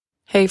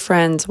Hey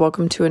friends,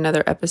 welcome to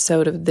another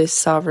episode of This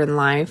Sovereign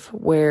Life,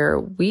 where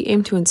we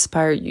aim to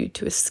inspire you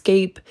to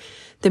escape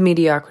the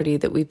mediocrity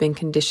that we've been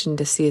conditioned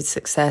to see as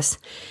success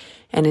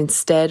and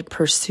instead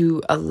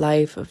pursue a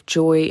life of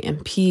joy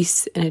and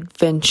peace and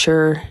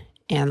adventure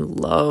and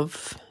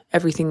love,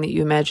 everything that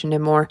you imagined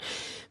and more,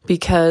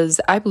 because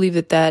I believe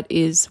that that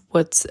is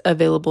what's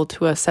available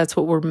to us. That's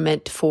what we're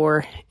meant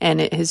for, and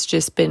it has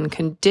just been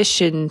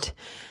conditioned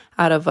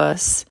out of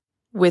us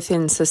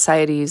within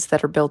societies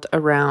that are built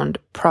around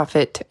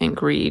profit and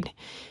greed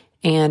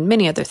and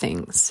many other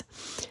things.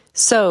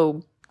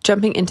 So,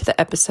 jumping into the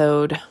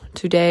episode,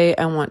 today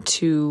I want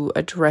to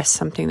address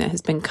something that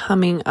has been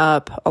coming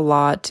up a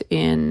lot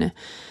in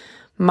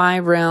my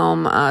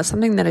realm,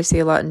 something that I see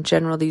a lot in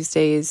general these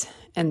days,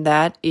 and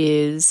that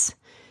is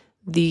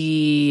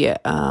the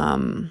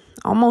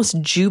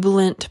almost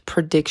jubilant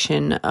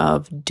prediction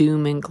of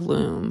doom and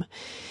gloom.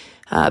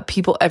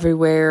 People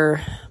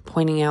everywhere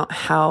pointing out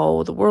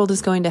how the world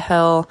is going to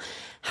hell,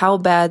 how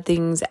bad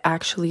things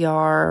actually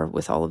are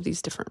with all of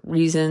these different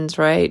reasons,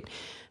 right?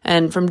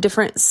 And from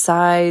different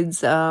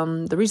sides,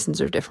 the reasons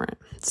are different.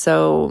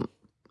 So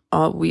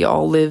we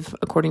all live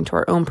according to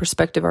our own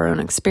perspective, our own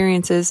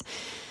experiences.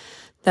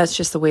 That's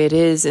just the way it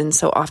is. And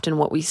so often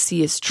what we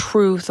see is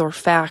truth or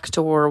fact,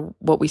 or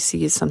what we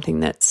see is something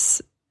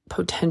that's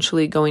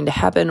potentially going to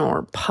happen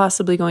or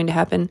possibly going to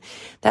happen.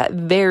 That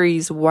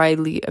varies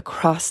widely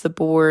across the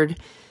board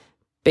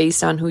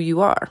based on who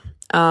you are.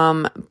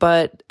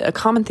 But a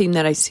common theme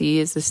that I see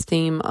is this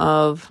theme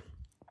of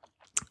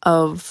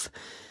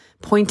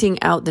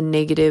pointing out the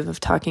negative, of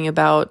talking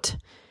about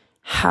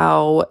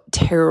how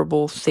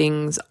terrible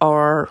things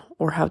are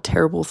or how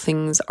terrible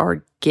things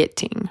are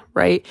getting,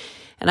 right?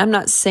 And I'm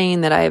not saying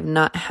that I have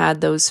not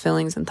had those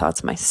feelings and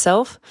thoughts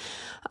myself,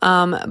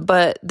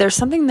 but there's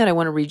something that I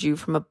want to read you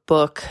from a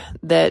book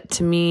that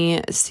to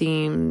me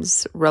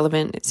seems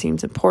relevant. It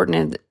seems important.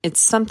 And it's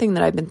something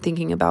that I've been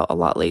thinking about a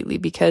lot lately,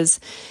 because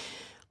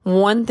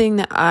one thing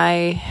that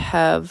I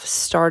have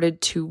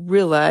started to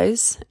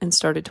realize and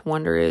started to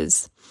wonder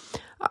is,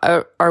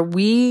 are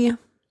we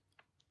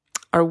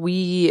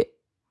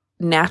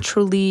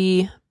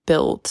naturally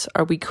built?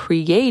 Are we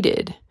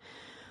created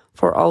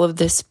for all of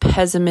this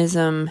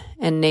pessimism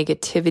and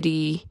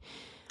negativity?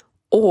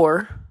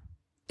 Or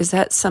is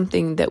that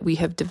something that we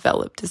have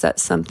developed? Is that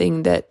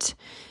something that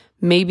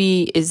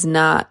maybe is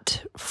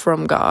not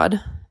from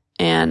God?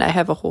 And I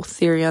have a whole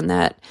theory on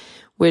that,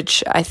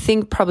 which I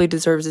think probably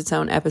deserves its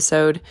own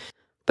episode.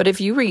 But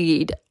if you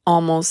read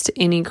almost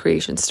any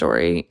creation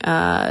story,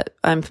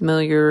 I'm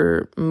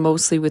familiar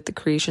mostly with the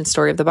creation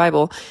story of the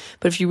Bible,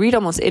 but if you read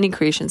almost any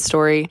creation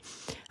story,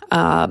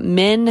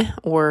 men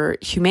or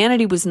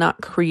humanity was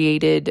not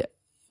created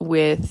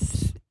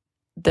with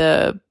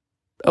the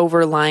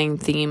overlying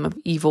theme of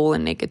evil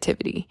and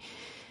negativity.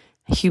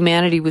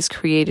 Humanity was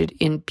created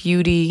in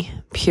beauty,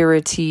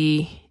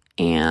 purity,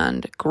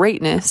 and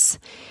greatness.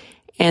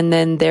 And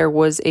then there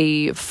was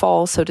a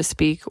fall, so to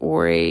speak,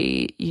 or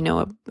a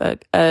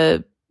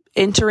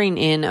entering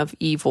in of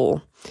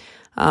evil.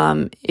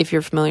 If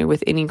you're familiar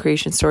with any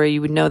creation story, you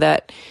would know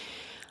that.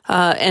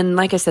 And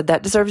like I said,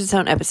 that deserves its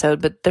own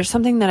episode, but there's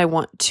something that I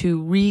want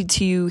to read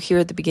to you here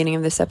at the beginning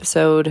of this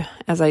episode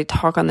as I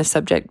talk on this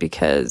subject,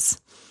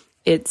 because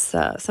it's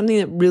something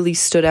that really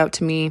stood out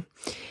to me.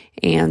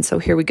 And so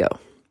here we go.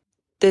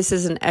 This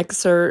is an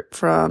excerpt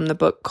from the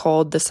book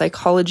called The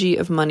Psychology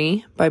of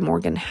Money by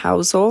Morgan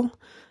Housel.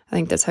 I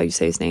think that's how you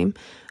say his name.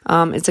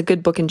 It's a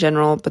good book in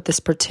general, but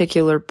this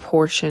particular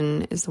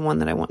portion is the one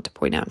that I want to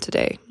point out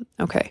today.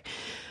 Okay.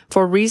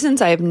 For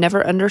reasons I have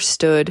never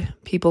understood,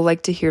 people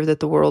like to hear that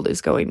the world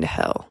is going to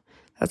hell.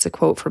 That's a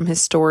quote from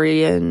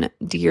historian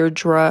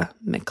Deirdre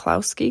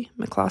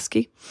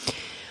McCloskey.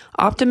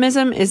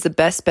 Optimism is the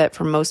best bet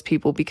for most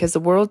people because the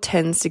world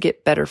tends to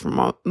get better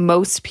for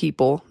most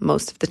people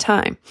most of the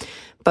time.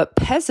 But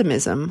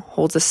pessimism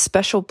holds a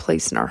special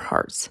place in our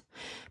hearts.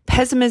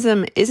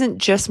 Pessimism isn't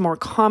just more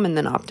common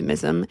than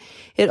optimism,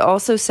 it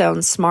also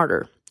sounds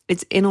smarter.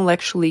 It's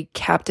intellectually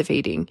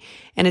captivating,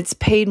 and it's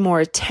paid more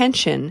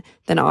attention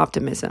than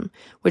optimism,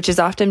 which is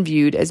often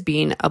viewed as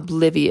being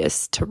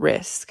oblivious to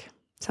risk.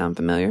 Sound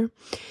familiar?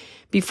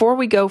 Before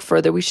we go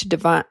further, we should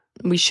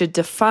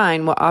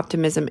define what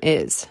optimism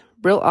is.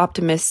 Real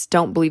optimists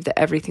don't believe that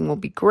everything will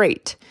be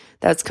great.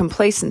 That's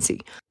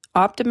complacency.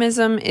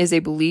 Optimism is a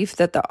belief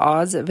that the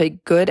odds of a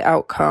good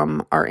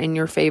outcome are in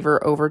your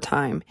favor over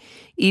time,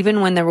 even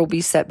when there will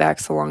be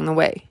setbacks along the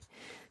way.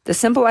 The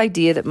simple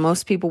idea that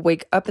most people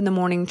wake up in the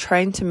morning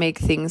trying to make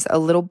things a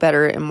little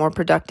better and more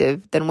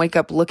productive than wake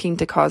up looking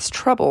to cause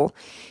trouble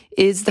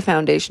is the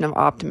foundation of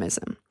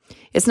optimism.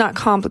 It's not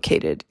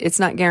complicated. It's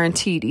not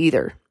guaranteed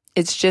either.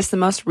 It's just the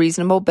most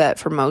reasonable bet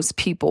for most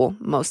people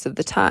most of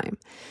the time.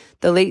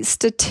 The late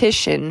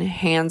statistician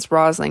Hans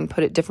Rosling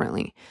put it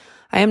differently.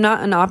 I am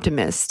not an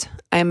optimist.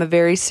 I am a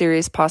very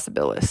serious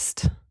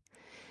possibilist.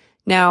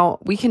 Now,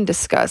 we can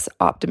discuss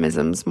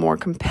optimism's more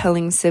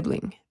compelling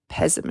sibling,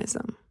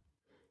 pessimism.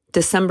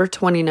 December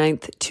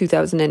 29th,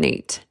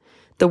 2008.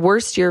 The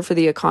worst year for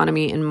the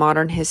economy in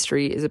modern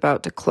history is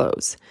about to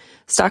close.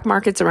 Stock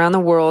markets around the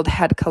world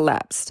had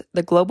collapsed.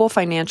 The global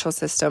financial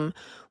system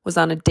was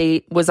on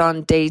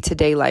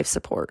day-to-day life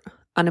support.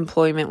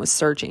 Unemployment was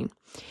surging.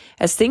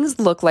 As things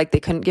looked like they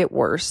couldn't get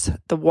worse,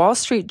 the Wall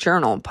Street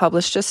Journal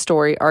published a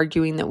story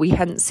arguing that we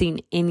hadn't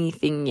seen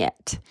anything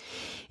yet.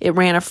 It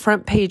ran a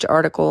front-page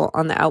article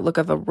on the outlook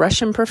of a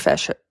Russian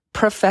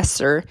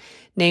professor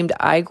named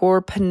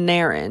Igor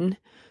Panarin,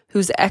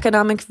 whose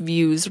economic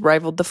views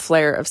rivaled the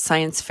flair of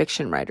science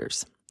fiction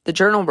writers. The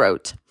journal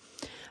wrote,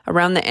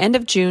 around the end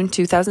of June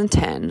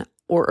 2010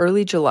 or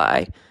early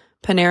July,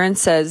 Panarin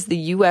says the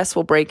U.S.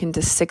 will break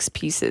into 6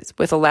 pieces,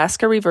 with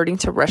Alaska reverting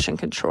to Russian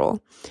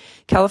control.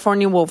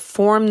 California will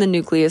form the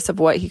nucleus of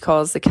what he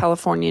calls the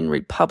Californian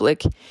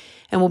Republic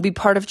and will be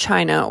part of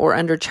China or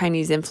under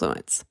Chinese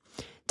influence.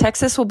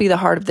 Texas will be the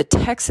heart of the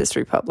Texas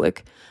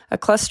Republic, a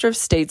cluster of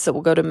states that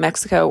will go to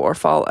Mexico or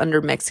fall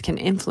under Mexican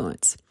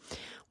influence.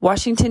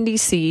 Washington,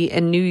 D.C.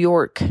 and New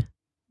York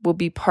will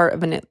be part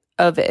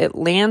of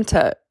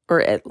Atlanta or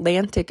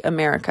Atlantic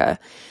America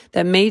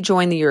that may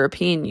join the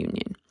European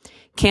Union.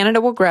 Canada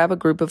will grab a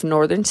group of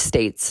northern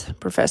states,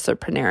 Professor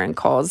Panarin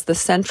calls the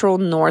Central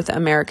North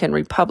American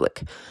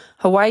Republic.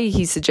 Hawaii,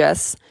 he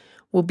suggests,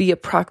 will be a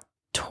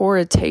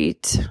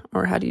protectorate,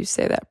 or how do you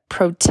say that?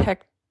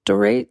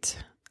 Protectorate?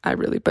 I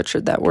really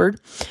butchered that word,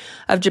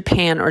 of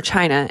Japan or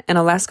China, and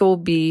Alaska will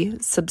be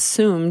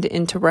subsumed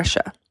into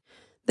Russia.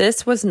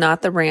 This was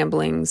not the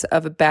ramblings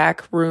of a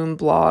backroom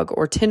blog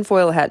or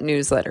tinfoil hat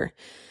newsletter.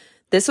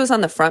 This was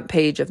on the front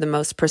page of the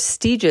most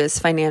prestigious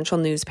financial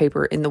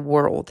newspaper in the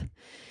world.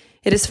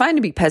 It is fine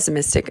to be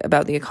pessimistic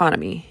about the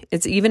economy.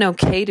 It's even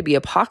okay to be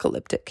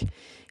apocalyptic.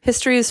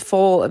 History is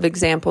full of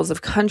examples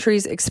of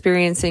countries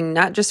experiencing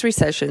not just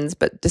recessions,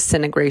 but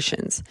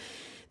disintegrations.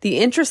 The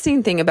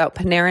interesting thing about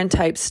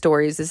Panarin-type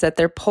stories is that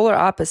they're polar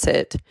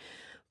opposite.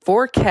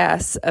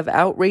 Forecasts of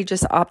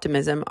outrageous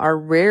optimism are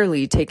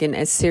rarely taken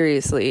as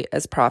seriously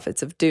as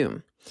prophets of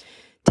doom.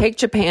 Take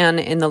Japan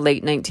in the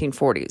late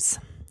 1940s.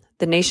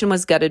 The nation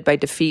was gutted by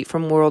defeat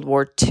from World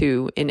War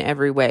II in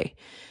every way,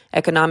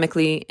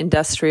 economically,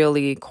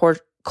 industrially,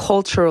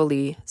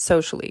 culturally,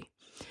 socially.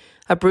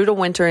 A brutal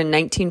winter in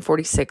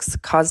 1946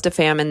 caused a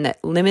famine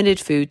that limited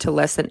food to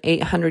less than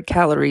 800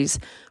 calories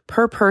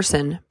per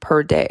person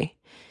per day.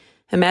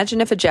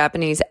 Imagine if a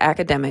Japanese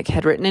academic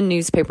had written a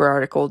newspaper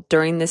article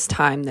during this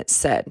time that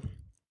said,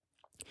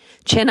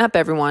 "Chin up,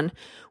 everyone.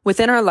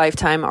 Within our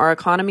lifetime, our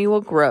economy will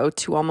grow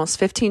to almost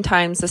 15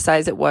 times the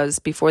size it was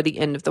before the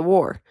end of the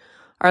war.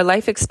 Our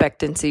life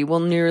expectancy will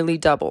nearly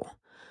double.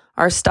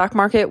 Our stock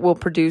market will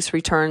produce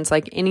returns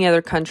like any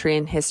other country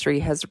in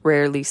history has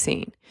rarely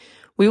seen.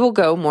 We will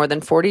go more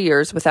than 40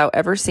 years without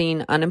ever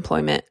seeing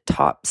unemployment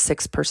top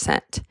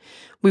 6%.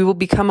 We will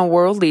become a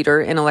world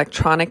leader in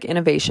electronic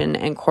innovation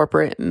and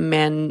corporate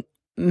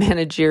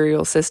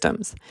managerial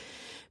systems.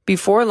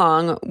 Before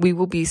long, we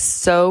will be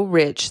so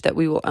rich that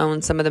we will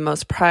own some of the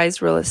most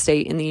prized real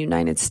estate in the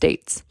United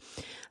States.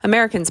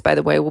 Americans, by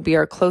the way, will be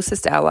our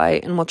closest ally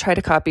and will try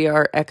to copy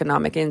our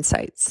economic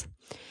insights."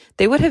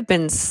 They would have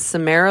been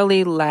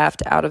summarily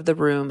laughed out of the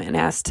room and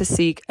asked to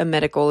seek a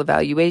medical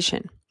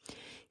evaluation.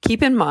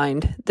 Keep in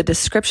mind, the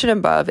description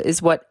above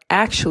is what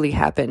actually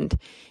happened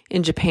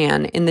in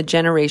Japan in the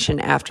generation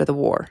after the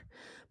war.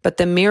 But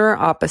the mirror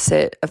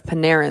opposite of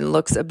Panarin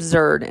looks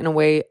absurd in a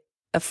way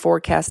a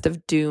forecast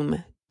of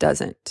doom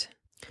doesn't.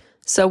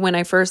 So when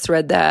I first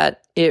read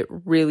that, it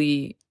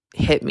really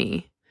hit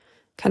me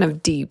kind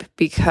of deep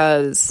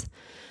because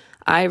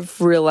I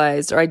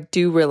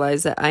do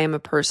realize that I am a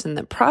person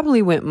that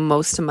probably went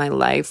most of my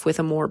life with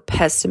a more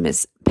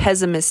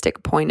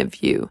pessimistic point of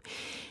view.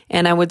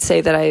 And I would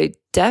say that I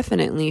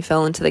definitely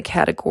fell into the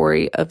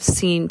category of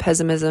seeing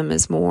pessimism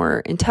as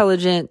more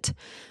intelligent,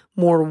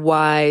 more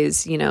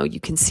wise, you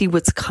can see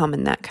what's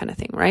coming, that kind of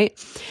thing, right?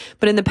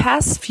 But in the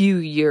past few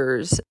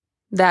years,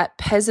 that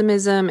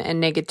pessimism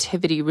and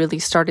negativity really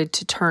started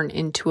to turn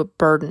into a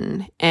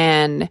burden.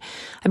 And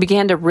I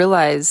began to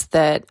realize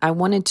that I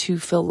wanted to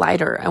feel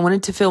lighter. I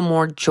wanted to feel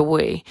more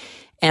joy,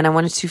 and I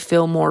wanted to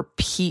feel more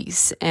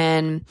peace.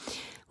 And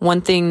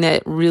one thing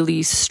that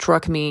really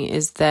struck me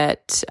is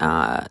that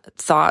the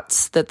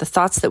thoughts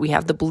that we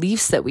have, the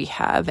beliefs that we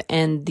have,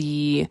 and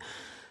the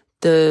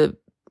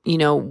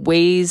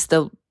ways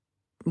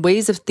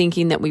of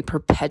thinking that we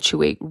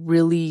perpetuate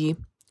really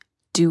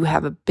do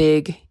have a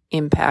big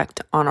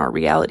impact on our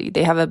reality.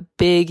 They have a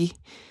big,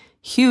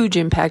 huge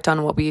impact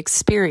on what we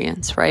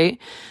experience, right?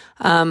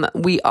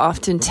 We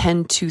often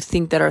tend to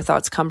think that our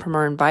thoughts come from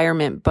our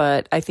environment,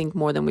 but I think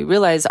more than we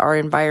realize, our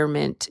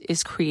environment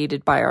is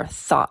created by our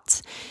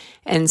thoughts.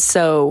 And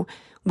so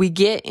we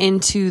get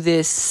into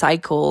this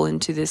cycle,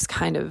 into this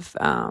kind of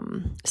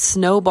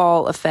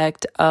snowball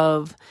effect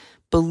of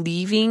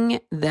believing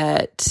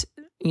that,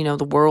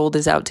 the world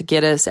is out to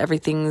get us,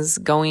 everything's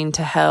going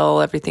to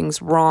hell,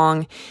 everything's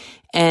wrong.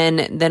 And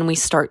then we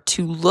start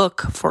to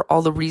look for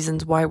all the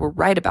reasons why we're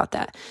right about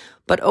that.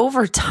 But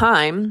over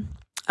time,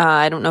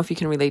 I don't know if you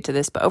can relate to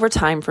this, but over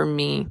time for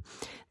me,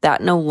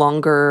 that no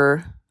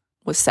longer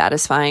was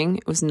satisfying.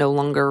 It was no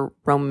longer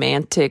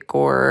romantic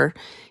or,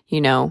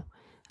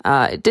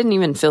 it didn't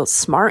even feel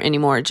smart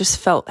anymore. It just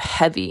felt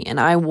heavy, and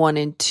I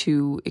wanted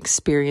to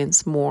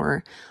experience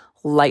more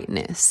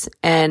lightness.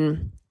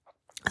 And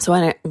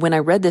so when I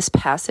read this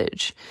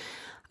passage,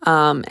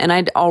 and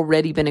I'd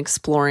already been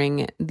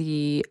exploring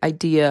the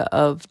idea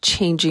of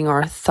changing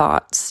our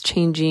thoughts,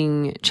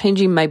 changing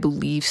my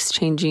beliefs,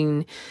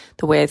 changing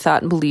the way I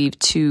thought and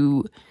believed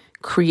to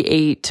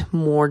create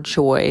more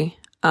joy.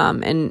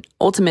 And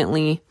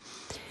ultimately,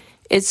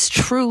 it's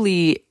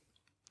truly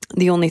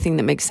the only thing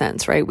that makes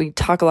sense, right? We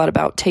talk a lot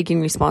about taking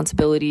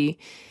responsibility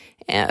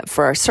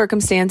for our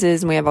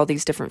circumstances, and we have all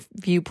these different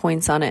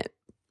viewpoints on it.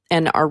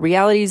 And our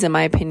realities, in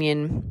my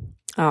opinion,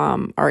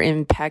 are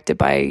impacted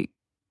by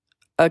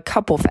a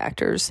couple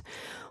factors.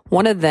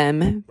 One of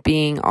them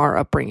being our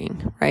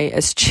upbringing, right?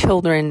 As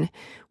children,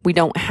 we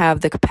don't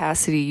have the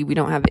capacity, we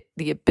don't have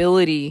the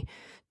ability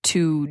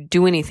to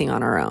do anything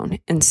on our own.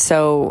 And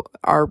so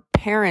our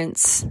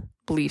parents'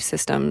 belief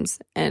systems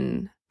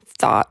and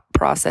thought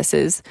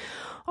processes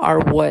are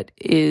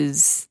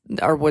what's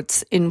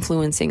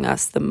influencing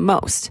us the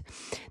most.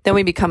 Then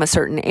we become a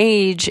certain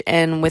age,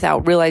 and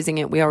without realizing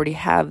it, we already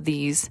have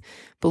these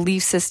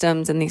belief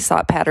systems and these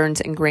thought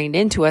patterns ingrained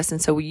into us.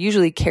 And so we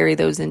usually carry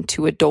those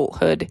into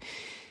adulthood,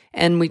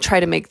 and we try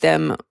to make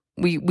them,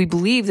 we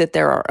believe that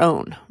they're our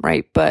own,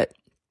 right? But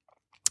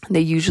they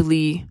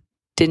usually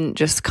didn't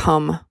just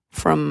come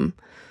from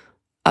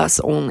us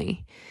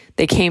only.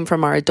 They came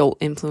from our adult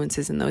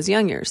influences in those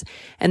young years.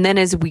 And then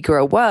as we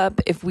grow up,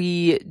 if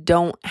we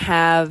don't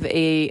have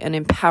an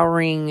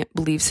empowering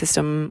belief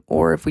system,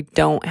 or if we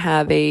don't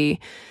have a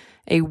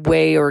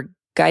way or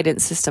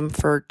guidance system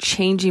for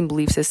changing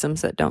belief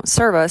systems that don't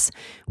serve us,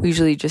 we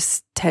usually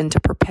just tend to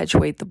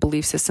perpetuate the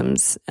belief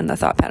systems and the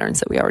thought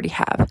patterns that we already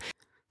have.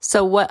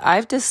 So what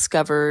I've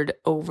discovered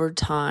over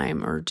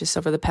time, or just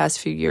over the past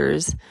few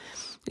years,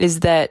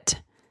 is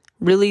that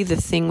really the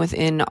thing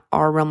within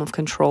our realm of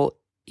control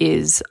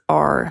is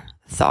our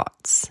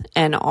thoughts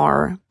and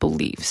our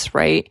beliefs,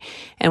 right?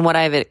 And what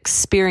I've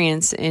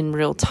experienced in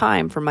real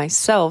time for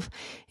myself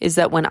is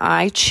that when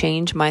I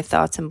change my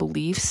thoughts and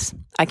beliefs,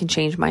 I can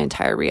change my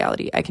entire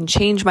reality. I can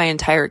change my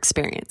entire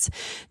experience.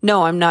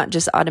 No, I'm not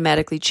just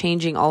automatically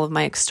changing all of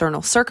my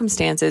external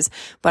circumstances,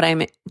 but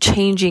I'm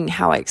changing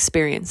how I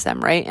experience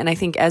them, right? And I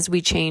think as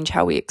we change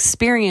how we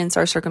experience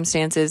our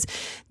circumstances,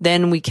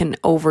 then we can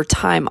over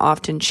time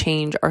often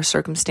change our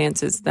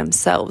circumstances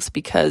themselves,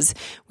 because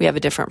we have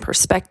a different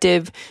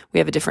perspective, we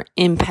have a different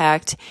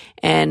impact,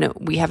 and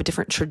we have a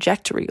different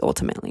trajectory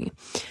ultimately.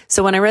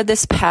 So when I read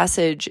this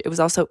passage, it was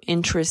also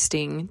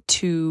interesting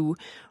to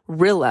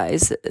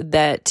realize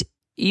that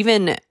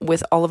even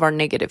with all of our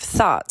negative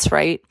thoughts,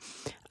 right,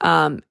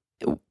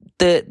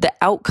 the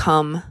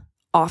outcome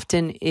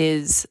often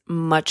is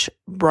much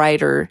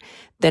brighter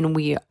than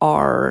we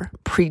are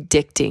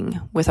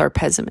predicting with our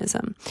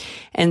pessimism.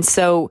 And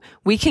so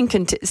we can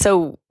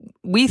so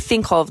we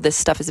think all of this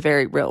stuff is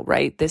very real,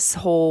 right? This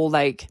whole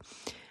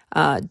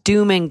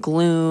doom and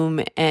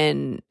gloom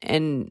and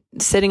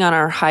sitting on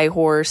our high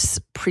horse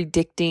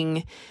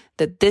predicting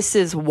that this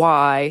is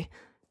why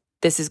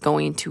this is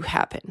going to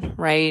happen,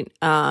 right?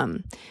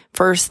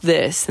 First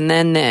this and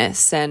then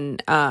this.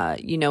 And, a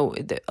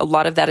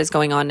lot of that is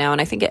going on now.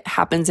 And I think it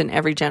happens in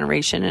every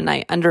generation. And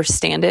I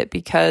understand it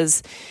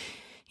because,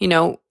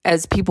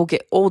 as people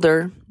get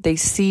older, they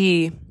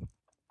see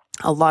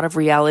a lot of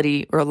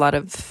reality or a lot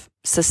of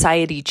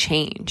society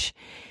change.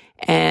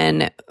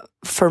 And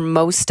for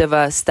most of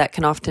us, that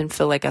can often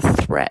feel like a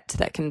threat.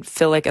 That can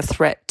feel like a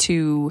threat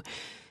to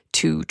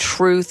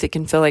truth. It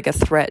can feel like a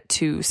threat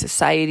to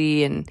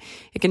society, and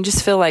it can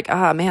just feel like,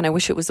 man, I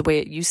wish it was the way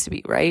it used to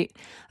be, right?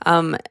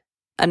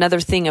 Another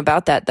thing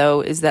about that,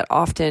 though, is that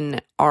often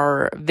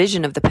our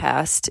vision of the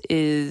past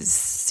is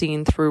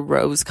seen through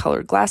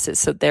rose-colored glasses.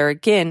 So there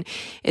again,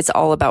 it's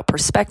all about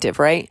perspective,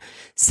 right?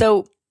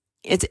 So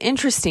it's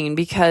interesting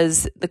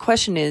because the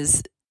question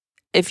is,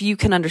 if you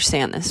can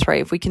understand this,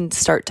 right? If we can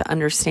start to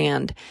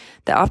understand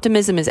that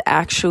optimism is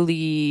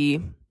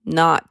actually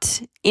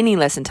not any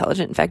less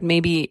intelligent. In fact,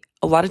 maybe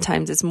a lot of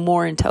times it's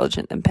more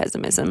intelligent than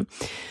pessimism.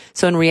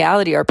 So in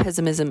reality, our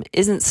pessimism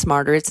isn't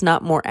smarter. It's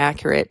not more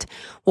accurate.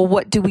 Well,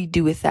 what do we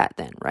do with that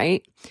then,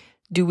 right?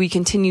 Do we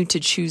continue to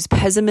choose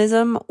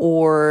pessimism,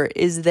 or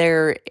is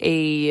there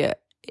a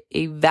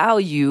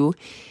value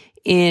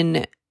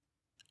in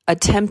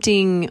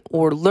attempting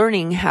or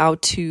learning how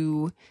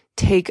to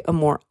take a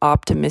more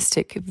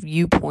optimistic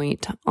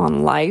viewpoint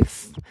on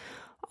life,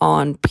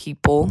 on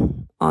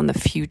people, on the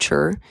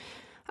future?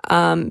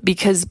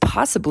 Because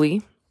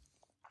possibly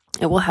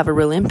it will have a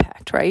real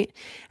impact, right?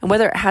 And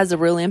whether it has a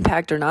real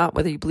impact or not,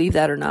 whether you believe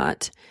that or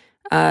not,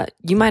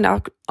 you might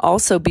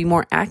also be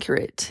more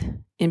accurate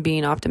in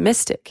being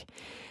optimistic.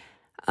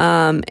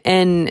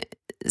 And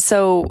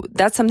so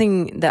that's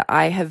something that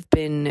I have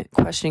been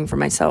questioning for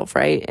myself,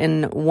 right?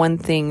 And one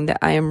thing that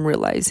I am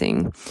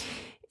realizing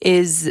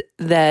is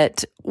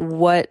that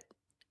what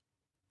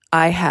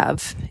I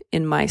have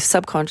in my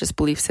subconscious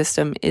belief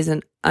system is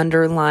an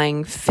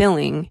underlying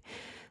feeling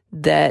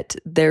that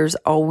there's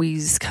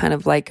always kind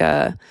of like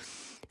a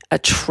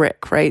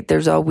trick, right?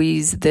 There's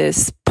always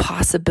this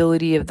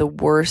possibility of the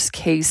worst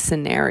case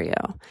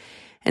scenario.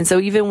 And so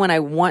even when I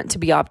want to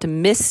be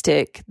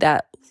optimistic,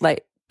 that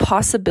like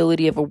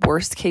possibility of a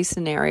worst case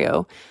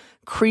scenario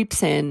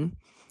creeps in,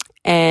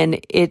 and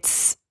it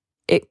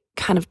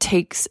kind of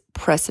takes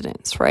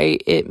precedence,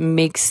 right? It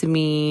makes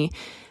me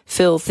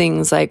feel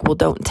things like, well,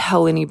 don't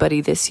tell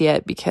anybody this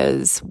yet,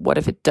 because what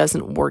if it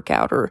doesn't work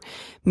out? Or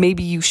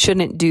maybe you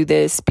shouldn't do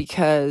this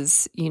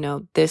because,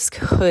 this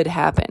could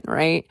happen,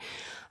 right?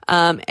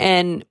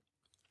 And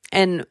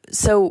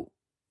so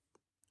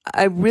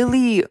I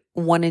really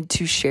wanted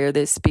to share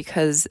this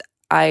because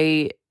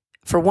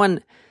for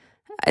one,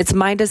 it's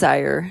my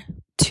desire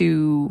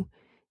to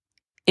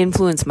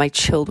influence my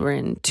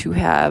children to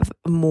have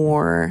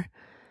more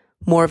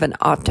of an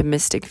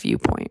optimistic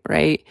viewpoint,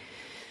 right?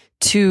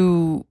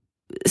 To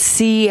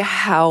see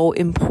how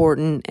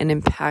important and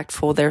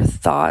impactful their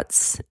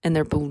thoughts and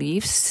their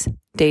beliefs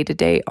day to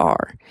day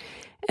are.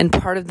 And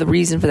part of the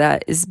reason for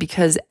that is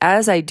because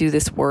as I do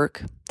this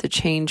work to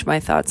change my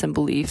thoughts and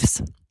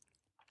beliefs,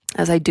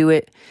 as I do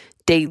it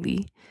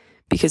daily,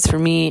 because for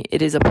me,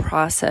 it is a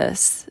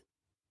process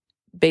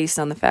based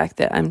on the fact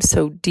that I'm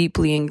so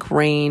deeply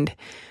ingrained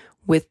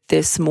with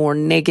this more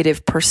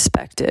negative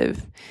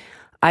perspective,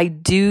 I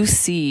do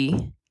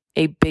see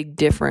a big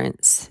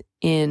difference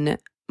in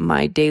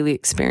my daily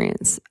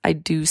experience. I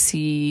do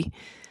see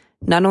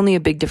not only a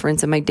big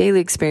difference in my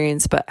daily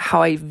experience, but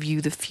how I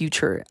view the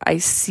future. I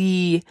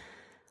see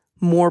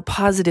more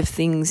positive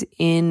things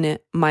in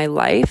my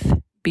life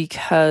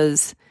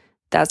because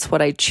that's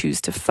what I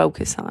choose to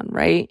focus on,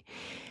 right?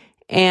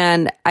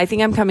 And I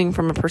think I'm coming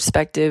from a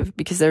perspective,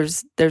 because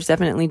there's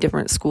definitely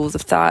different schools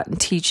of thought and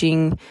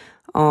teaching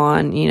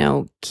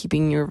on,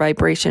 keeping your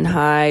vibration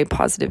high,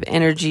 positive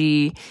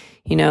energy.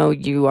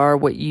 You are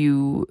what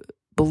you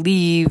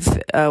believe.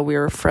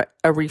 We're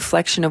a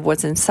reflection of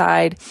what's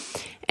inside.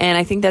 And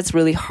I think that's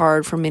really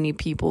hard for many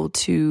people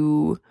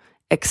to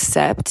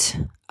accept.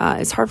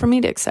 It's hard for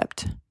me to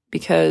accept,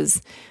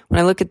 because when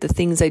I look at the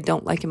things I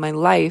don't like in my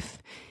life,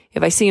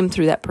 if I see them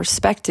through that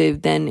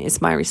perspective, then it's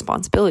my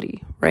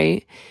responsibility,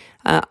 right?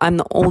 I'm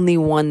the only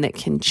one that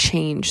can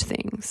change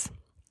things.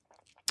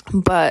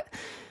 But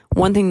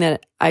one thing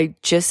that I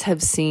just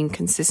have seen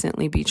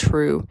consistently be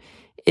true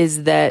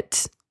is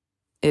that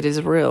it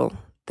is real,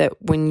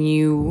 that when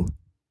you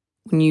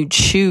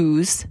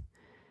choose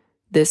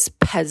this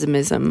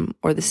pessimism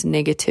or this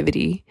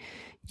negativity,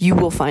 you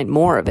will find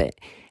more of it.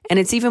 And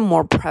it's even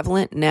more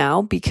prevalent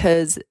now,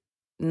 because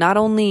not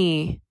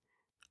only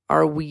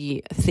are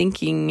we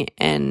thinking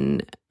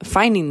and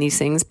finding these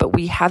things, but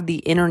we have the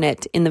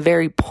internet in the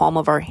very palm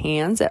of our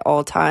hands at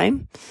all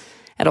times,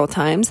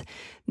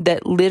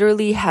 that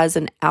literally has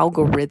an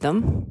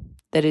algorithm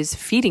that is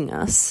feeding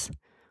us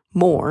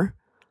more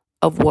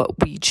of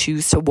what we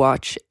choose to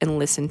watch and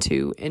listen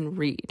to and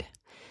read.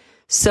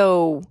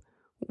 So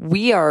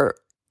we are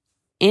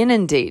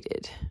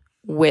inundated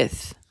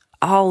with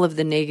all of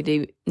the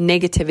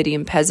negativity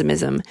and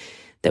pessimism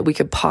that we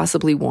could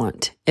possibly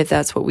want, if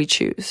that's what we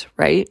choose,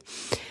 right?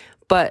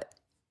 But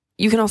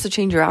you can also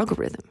change your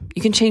algorithm.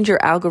 You can change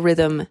your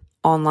algorithm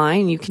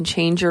online. You can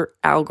change your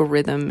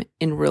algorithm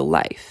in real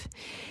life.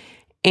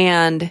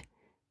 And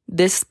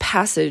this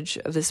passage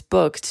of this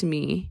book, to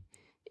me,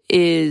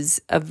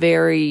 is a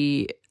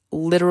very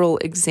literal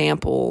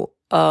example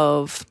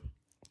of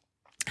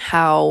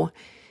how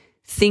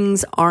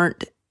things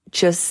aren't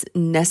just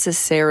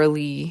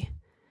necessarily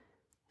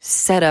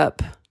set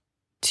up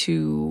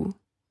to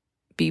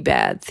be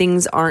bad.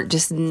 Things aren't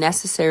just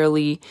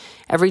necessarily,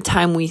 every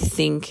time we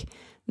think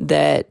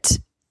that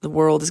the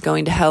world is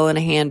going to hell in a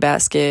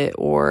handbasket,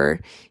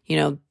 or,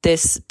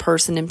 this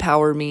person in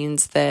power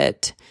means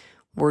that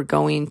we're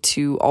going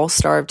to all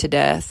starve to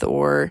death,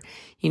 or,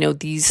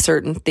 these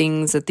certain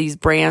things that these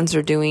brands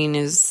are doing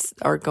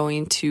are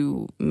going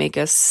to make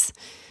us,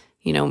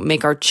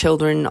 make our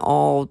children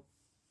all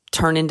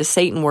turn into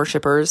Satan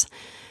worshipers.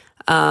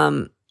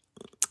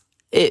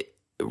 It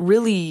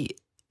really,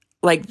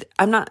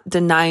 I'm not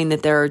denying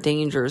that there are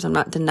dangers. I'm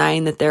not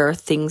denying that there are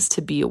things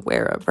to be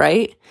aware of,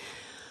 right?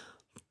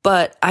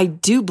 But I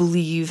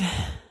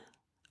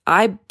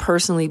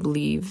personally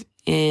believe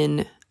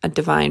in a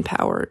divine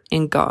power,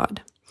 in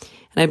God.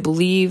 And I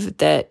believe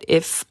that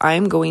if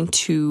I'm going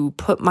to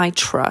put my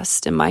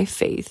trust and my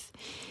faith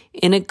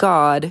in a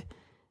God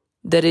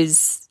that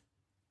is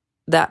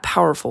that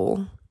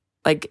powerful,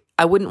 I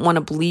wouldn't want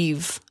to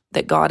believe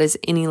that God is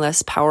any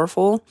less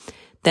powerful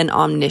than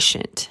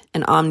omniscient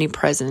and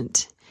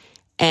omnipresent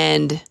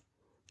and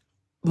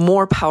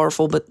more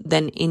powerful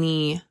than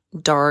any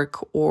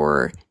dark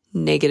or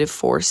negative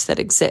force that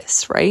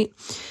exists, right?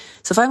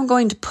 So if I'm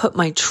going to put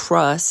my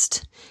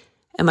trust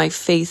and my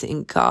faith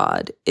in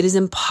God, it is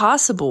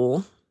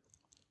impossible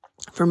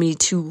for me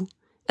to,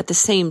 at the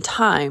same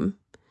time,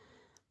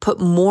 put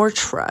more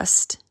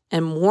trust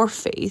and more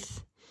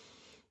faith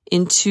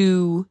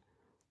into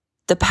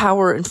the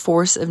power and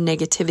force of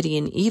negativity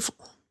and evil.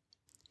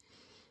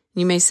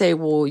 You may say,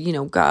 well,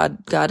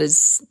 God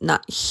is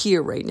not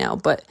here right now,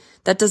 but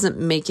that doesn't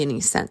make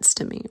any sense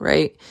to me,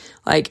 right?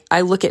 Like,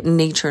 I look at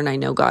nature and I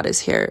know God is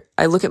here.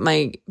 I look at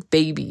my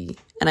baby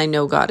and I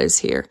know God is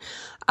here.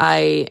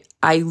 I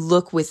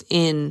look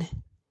within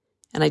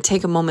and I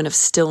take a moment of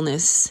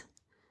stillness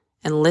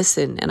and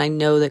listen, and I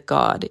know that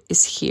God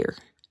is here.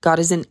 God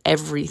is in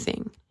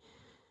everything.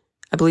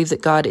 I believe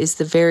that God is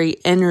the very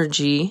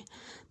energy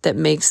that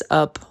makes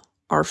up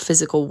our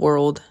physical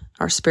world,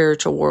 our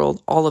spiritual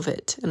world, all of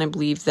it. And I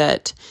believe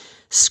that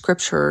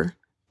Scripture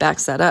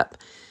backs that up.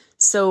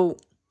 So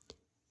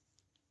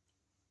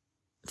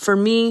for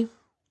me,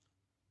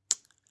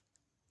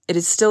 it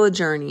is still a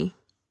journey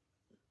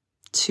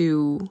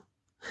to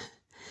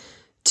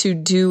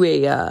do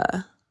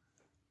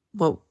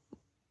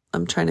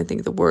I'm trying to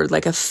think of the word,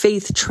 like a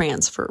faith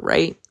transfer,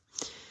 right?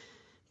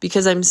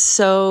 Because I'm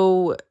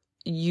so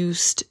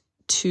used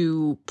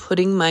to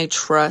putting my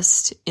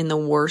trust in the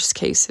worst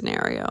case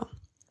scenario,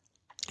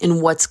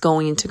 in what's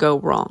going to go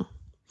wrong.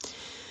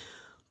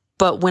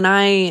 But when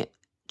I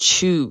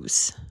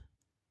choose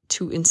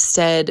to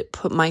instead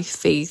put my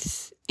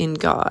faith in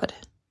God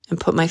and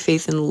put my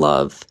faith in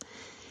love,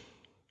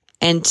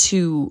 and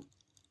to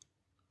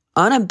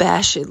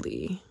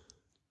unabashedly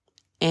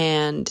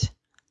and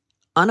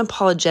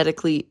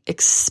unapologetically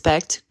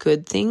expect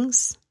good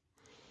things,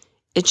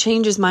 it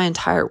changes my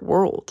entire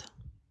world.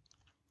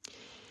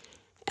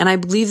 And I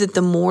believe that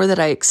the more that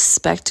I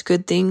expect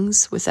good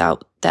things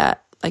without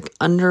that like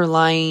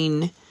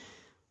underlying,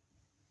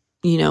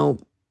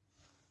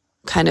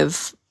 kind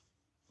of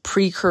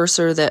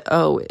precursor that,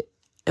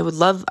 I would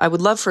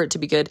love for it to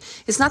be good.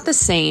 It's not the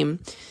same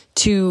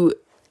to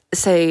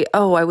say,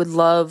 I would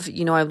love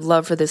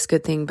for this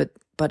good thing, but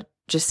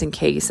just in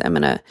case I'm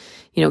going to,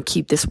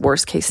 keep this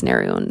worst case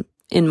scenario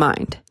in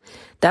mind.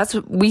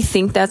 We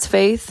think that's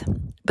faith,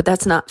 but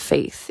that's not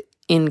faith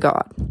in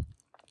God.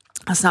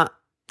 That's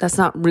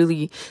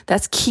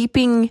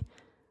keeping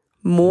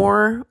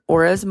more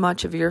or as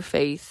much of your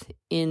faith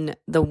in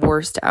the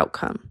worst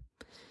outcome.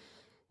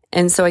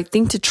 And so I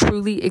think to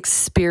truly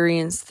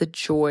experience the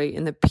joy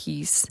and the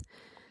peace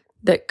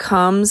that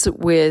comes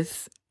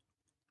with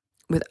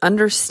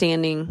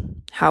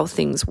understanding how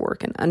things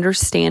work and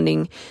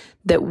understanding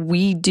that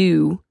we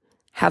do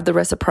have the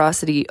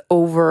reciprocity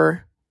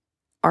over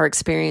our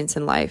experience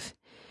in life,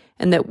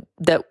 and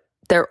that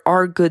there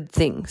are good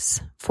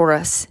things for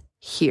us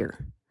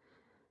here,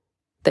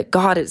 that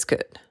God is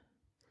good,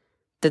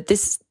 that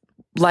this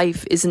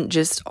life isn't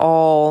just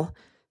all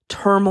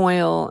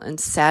turmoil and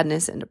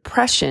sadness and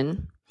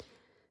depression,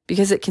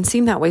 because it can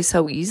seem that way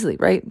so easily,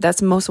 right?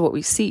 That's most of what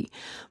we see.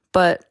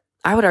 But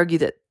I would argue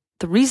that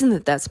the reason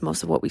that that's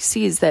most of what we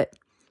see is that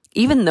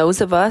even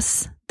those of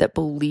us that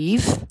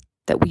believe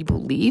that we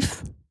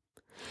believe,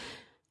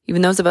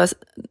 even those of us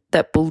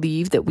that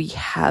believe that we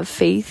have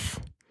faith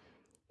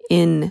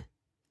in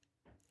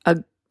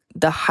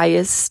the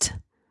highest,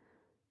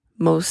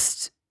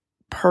 most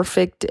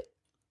perfect,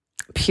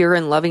 pure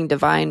and loving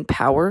divine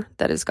power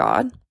that is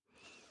God,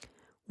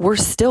 we're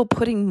still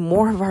putting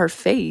more of our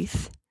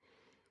faith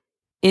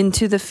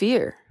into the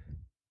fear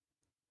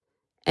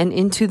and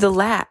into the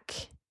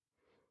lack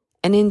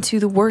and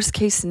into the worst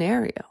case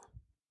scenario.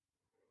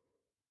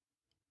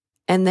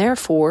 And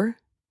therefore,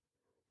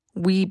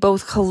 we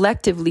both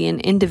collectively and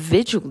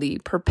individually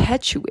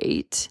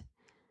perpetuate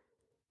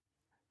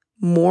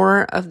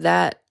more of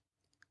that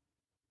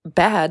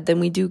bad than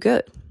we do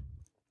good.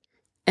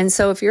 And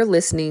so if you're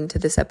listening to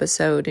this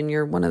episode and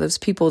you're one of those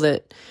people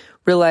that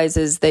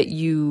realizes that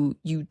you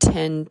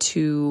tend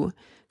to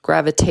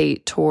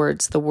gravitate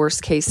towards the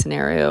worst case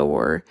scenario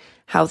or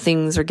how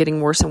things are getting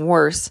worse and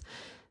worse,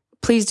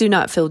 please do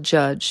not feel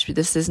judged.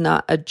 This is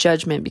not a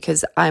judgment,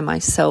 because I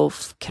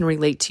myself can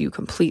relate to you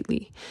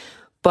completely.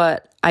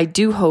 But I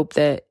do hope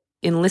that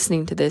in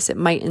listening to this, it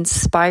might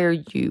inspire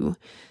you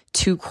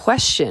to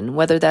question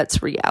whether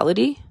that's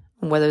reality,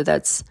 and whether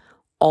that's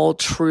all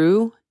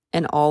true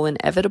and all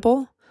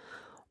inevitable,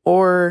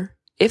 or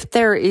if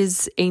there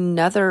is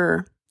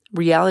another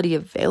reality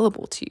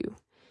available to you.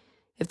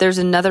 If there's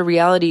another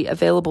reality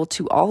available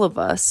to all of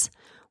us,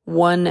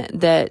 one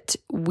that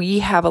we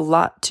have a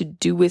lot to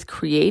do with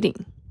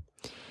creating.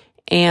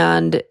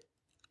 And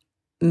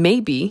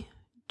maybe,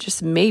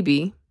 just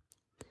maybe,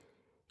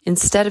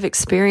 instead of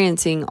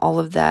experiencing all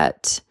of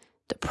that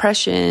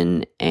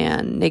depression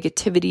and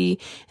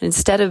negativity, and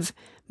instead of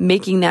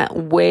making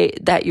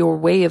that your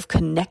way of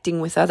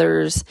connecting with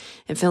others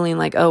and feeling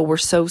like, we're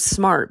so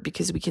smart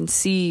because we can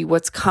see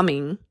what's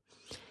coming,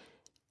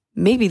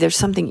 maybe there's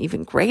something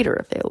even greater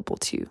available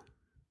to you.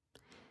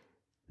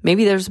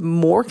 Maybe there's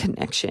more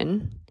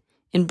connection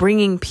in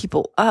bringing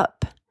people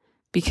up,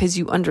 because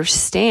you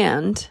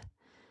understand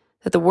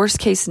that the worst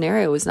case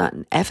scenario is not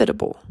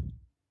inevitable,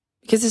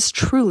 because it's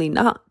truly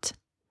not.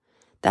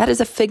 That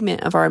is a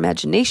figment of our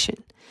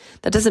imagination.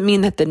 That doesn't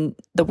mean that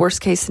the worst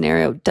case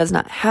scenario does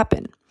not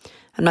happen.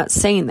 I'm not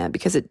saying that,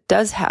 because it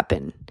does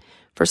happen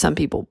for some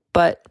people.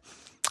 But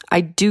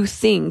I do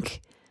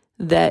think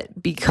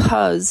that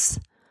because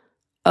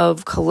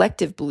of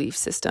collective belief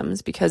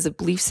systems, because the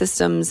belief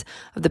systems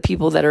of the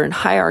people that are in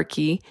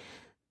hierarchy,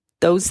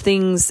 those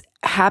things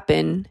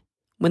happen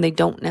when they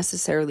don't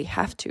necessarily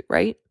have to,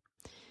 right?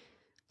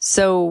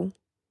 So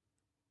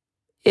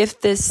if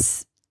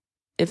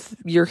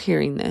you're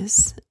hearing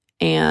this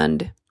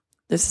and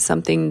this is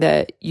something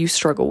that you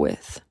struggle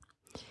with,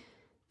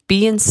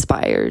 be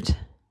inspired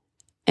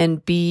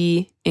and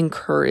be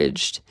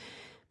encouraged,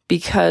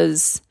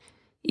 because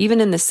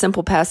even in the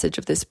simple passage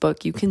of this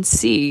book, you can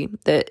see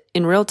that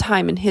in real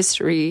time in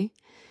history,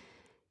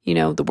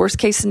 the worst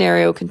case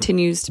scenario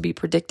continues to be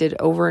predicted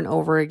over and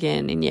over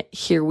again. And yet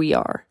here we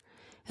are.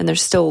 And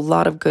there's still a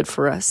lot of good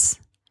for us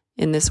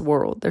in this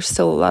world. There's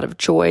still a lot of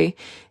joy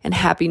and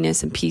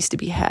happiness and peace to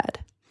be had.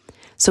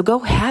 So go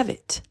have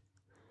it.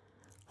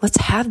 Let's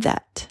have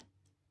that,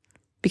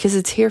 because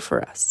it's here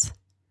for us.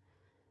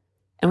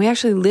 And we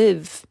actually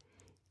live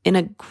in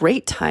a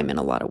great time in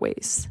a lot of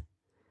ways.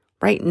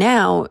 Right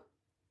now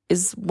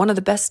is one of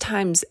the best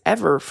times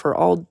ever for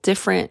all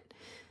different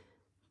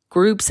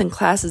groups and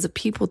classes of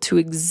people to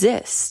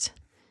exist.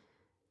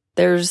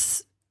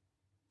 There's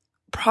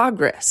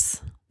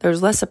progress.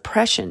 There's less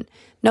oppression.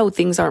 No,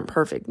 things aren't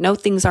perfect. No,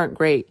 things aren't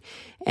great.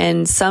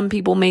 And some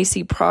people may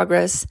see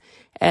progress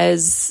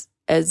as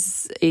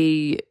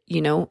a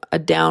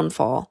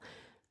downfall.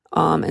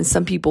 And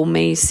some people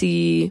may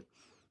see,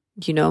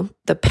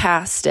 the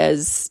past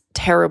as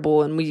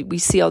terrible, and we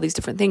see all these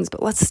different things,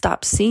 but let's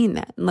stop seeing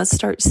that and let's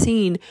start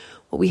seeing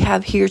what we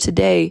have here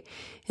today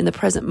in the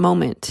present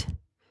moment,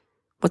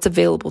 what's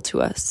available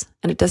to us.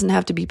 And it doesn't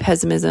have to be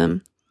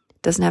pessimism.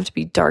 It doesn't have to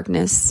be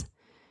darkness.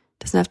 It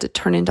doesn't have to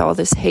turn into all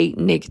this hate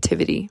and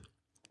negativity.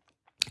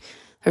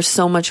 There's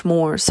so much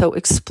more. So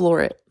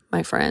explore it,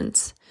 my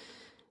friends.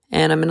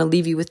 And I'm going to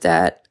leave you with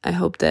that. I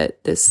hope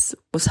that this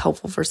was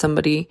helpful for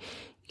somebody,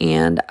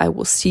 and I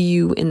will see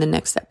you in the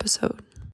next episode.